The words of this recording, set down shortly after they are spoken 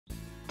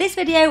This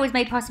video was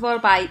made possible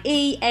by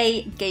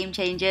EA Game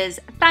Changers.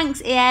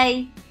 Thanks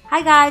EA!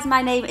 Hi guys,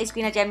 my name is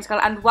Gemzicle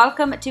and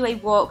welcome to a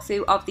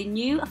walkthrough of the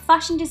new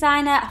fashion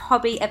designer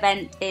hobby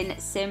event in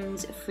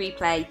Sims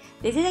Freeplay.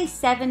 This is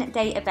a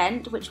 7-day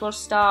event which will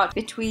start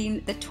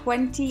between the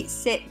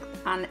 26th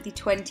and the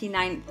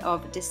 29th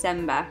of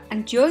December.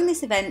 And during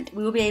this event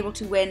we will be able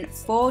to win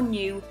 4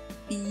 new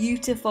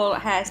beautiful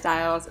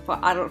hairstyles for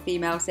adult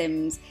female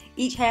Sims.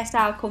 Each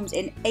hairstyle comes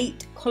in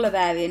 8 colour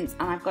variants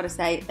and I've got to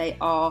say they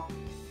are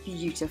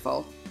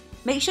beautiful.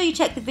 Make sure you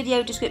check the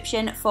video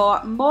description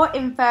for more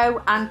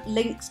info and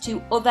links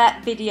to other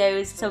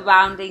videos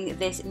surrounding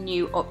this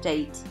new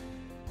update.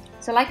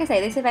 So like I say,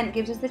 this event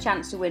gives us the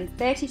chance to win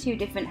 32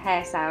 different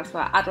hairstyles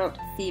for adult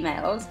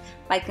females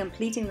by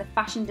completing the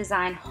fashion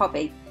design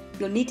hobby.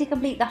 You'll need to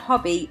complete the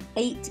hobby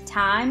 8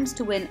 times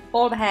to win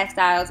all the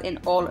hairstyles in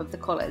all of the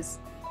colours.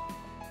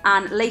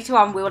 And later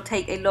on we will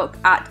take a look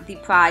at the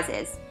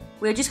prizes.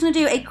 We're just going to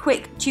do a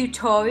quick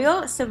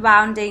tutorial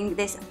surrounding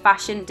this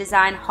fashion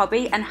design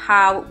hobby and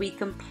how we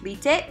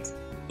complete it.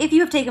 If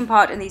you have taken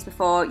part in these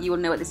before, you will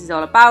know what this is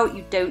all about.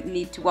 You don't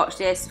need to watch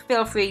this.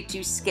 Feel free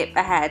to skip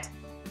ahead.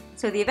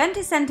 So the event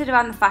is centered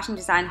around the fashion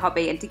design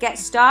hobby, and to get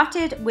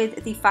started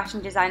with the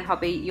fashion design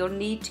hobby, you'll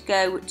need to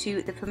go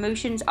to the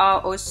Promotions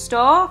Are Us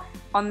store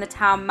on the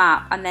town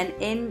map, and then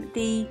in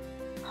the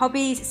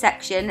hobbies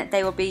section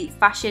there will be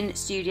fashion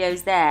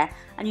studios there,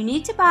 and you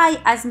need to buy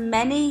as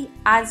many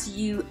as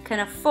you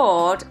can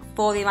afford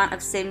for the amount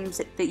of Sims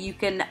that you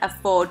can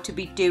afford to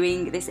be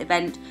doing this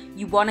event.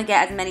 You want to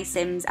get as many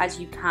Sims as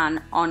you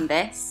can on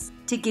this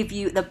to give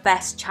you the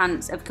best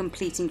chance of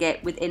completing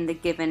it within the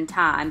given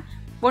time.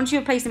 Once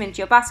you've placed them into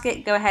your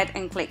basket, go ahead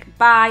and click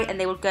buy and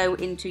they will go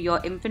into your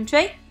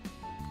inventory.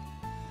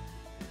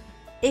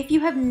 If you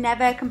have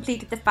never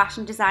completed the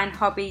fashion design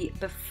hobby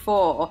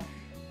before,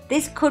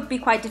 this could be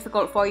quite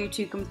difficult for you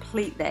to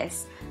complete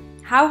this.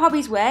 How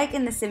hobbies work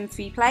in the Sim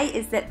Freeplay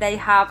is that they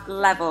have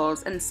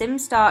levels, and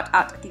Sims start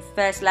at the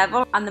first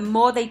level, and the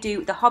more they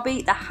do the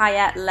hobby, the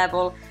higher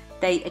level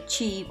they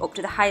achieve, up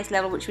to the highest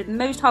level, which with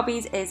most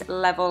hobbies is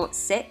level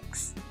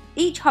 6.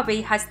 Each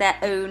hobby has their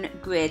own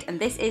grid, and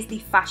this is the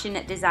fashion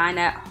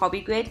designer hobby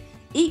grid.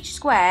 Each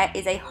square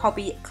is a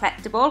hobby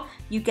collectible.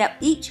 You get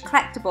each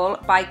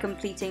collectible by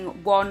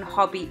completing one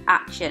hobby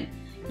action.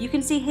 You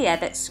can see here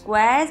that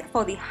squares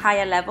for the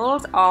higher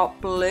levels are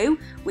blue,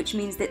 which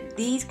means that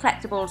these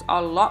collectibles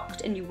are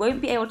locked and you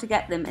won't be able to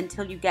get them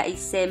until you get a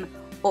Sim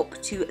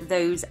up to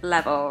those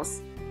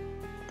levels.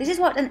 This is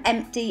what an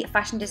empty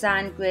fashion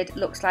design grid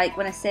looks like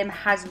when a Sim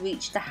has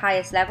reached the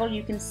highest level.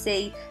 You can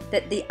see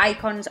that the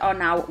icons are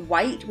now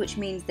white, which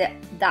means that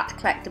that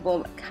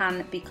collectible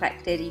can be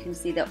collected. You can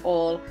see that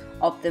all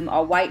of them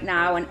are white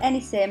now, and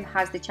any Sim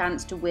has the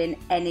chance to win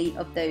any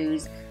of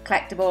those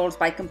collectibles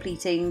by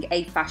completing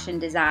a fashion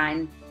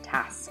design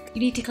task. You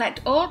need to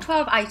collect all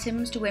 12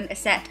 items to win a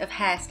set of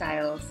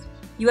hairstyles.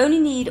 You only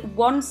need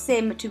 1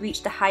 Sim to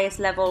reach the highest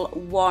level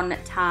 1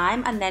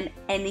 time, and then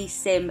any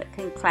Sim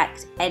can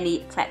collect any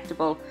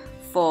collectible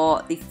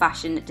for the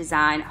fashion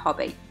design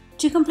hobby.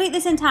 To complete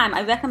this in time,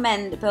 I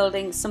recommend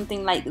building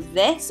something like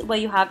this, where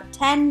you have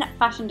 10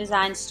 fashion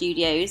design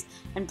studios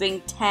and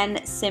bring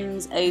 10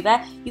 Sims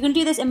over. You can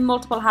do this in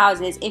multiple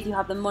houses if you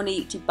have the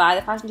money to buy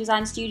the fashion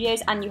design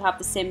studios and you have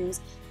the Sims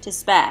to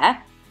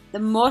spare. The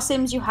more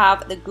Sims you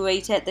have, the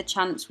greater the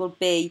chance will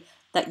be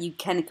that you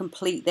can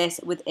complete this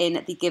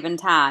within the given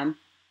time.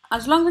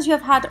 As long as you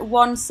have had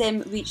 1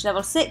 Sim reach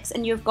level 6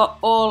 and you've got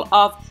all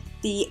of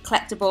the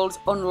collectibles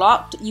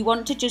unlocked, you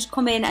want to just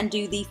come in and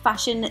do the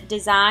fashion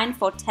design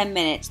for 10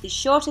 minutes, the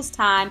shortest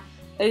time,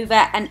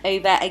 over and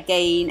over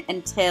again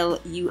until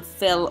you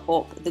fill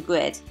up the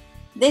grid.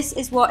 This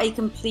is what a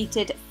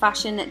completed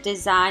fashion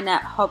designer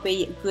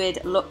hobby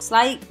grid looks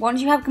like. Once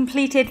you have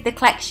completed the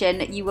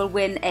collection, you will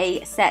win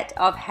a set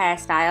of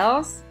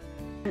hairstyles.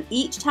 And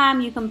each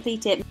time you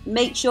complete it,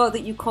 make sure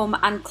that you come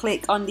and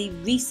click on the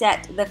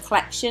reset the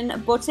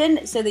collection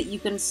button so that you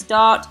can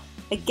start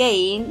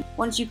again.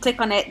 Once you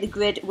click on it, the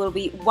grid will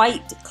be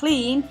wiped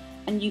clean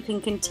and you can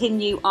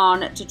continue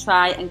on to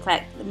try and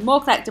collect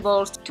more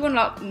collectibles to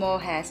unlock more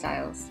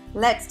hairstyles.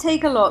 Let's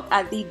take a look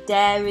at the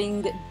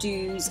Daring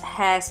Do's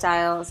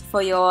hairstyles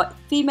for your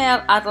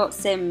female adult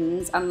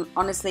Sims, and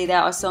honestly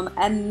there are some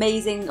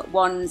amazing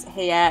ones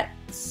here,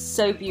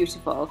 so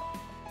beautiful.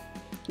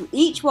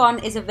 Each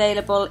one is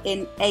available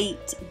in 8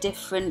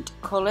 different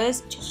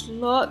colours. Just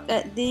look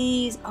at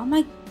these. Oh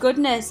my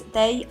goodness,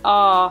 they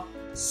are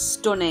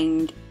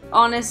stunning.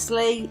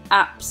 Honestly,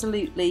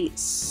 absolutely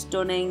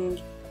stunning.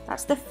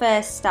 That's the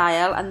first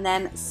style, and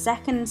then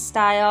second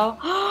style.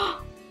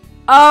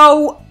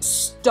 Oh,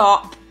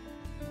 stop.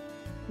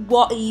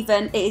 What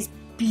even? It is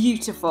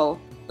beautiful.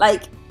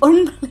 Like,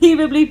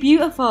 unbelievably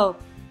beautiful.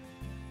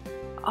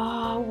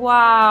 Oh,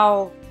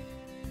 wow.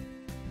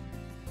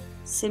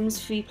 Sims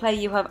Freeplay,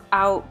 you have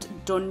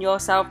outdone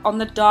yourself on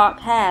the dark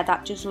hair.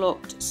 That just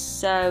looked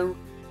so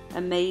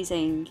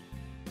amazing.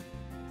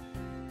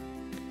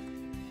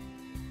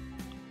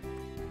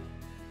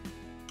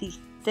 The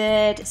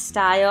third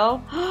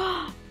style.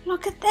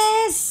 Look at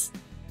this!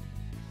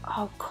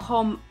 Oh,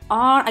 come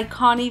on. I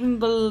can't even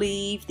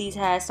believe these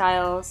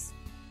hairstyles.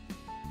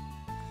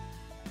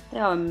 They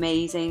are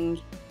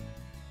amazing.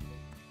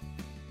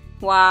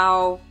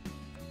 Wow.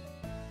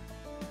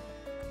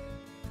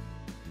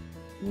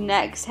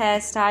 Next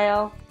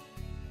hairstyle.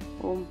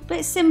 Oh,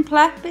 bit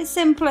simpler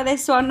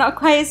this one. Not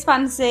quite as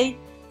fancy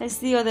as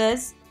the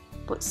others,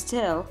 but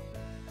still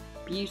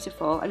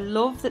beautiful. I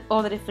love that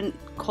all the different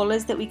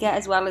colours that we get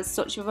as well as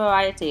such a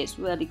variety. It's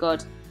really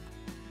good.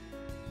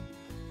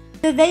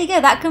 So there you go,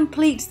 that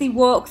completes the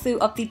walkthrough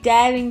of the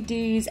Daring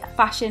Do's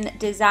fashion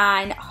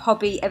design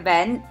hobby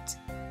event.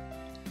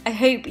 I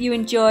hope you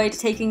enjoyed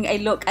taking a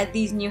look at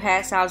these new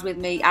hairstyles with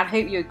me, and I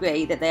hope you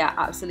agree that they are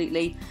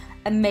absolutely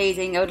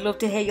amazing. I would love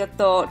to hear your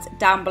thoughts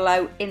down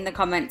below in the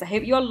comments. I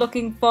hope you're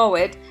looking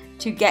forward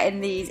to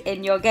getting these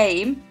in your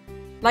game.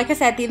 Like I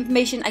said, the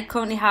information I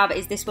currently have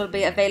is this will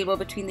be available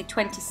between the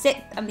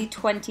 26th and the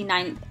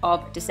 29th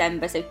of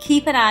December. So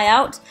keep an eye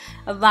out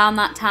around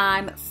that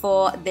time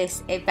for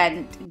this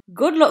event.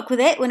 Good luck with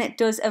it when it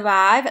does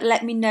arrive.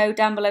 Let me know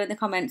down below in the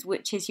comments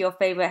which is your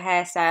favourite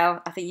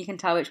hairstyle. I think you can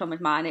tell which one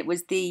was mine. It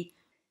was the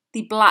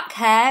black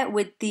hair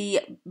with the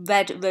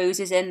red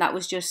roses in. That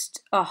was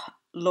just, oh,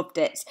 loved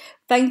it.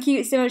 Thank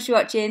you so much for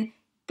watching.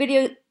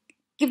 Give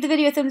the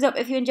video a thumbs up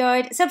if you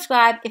enjoyed.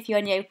 Subscribe if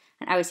you're new,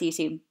 and I will see you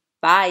soon.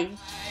 Bye.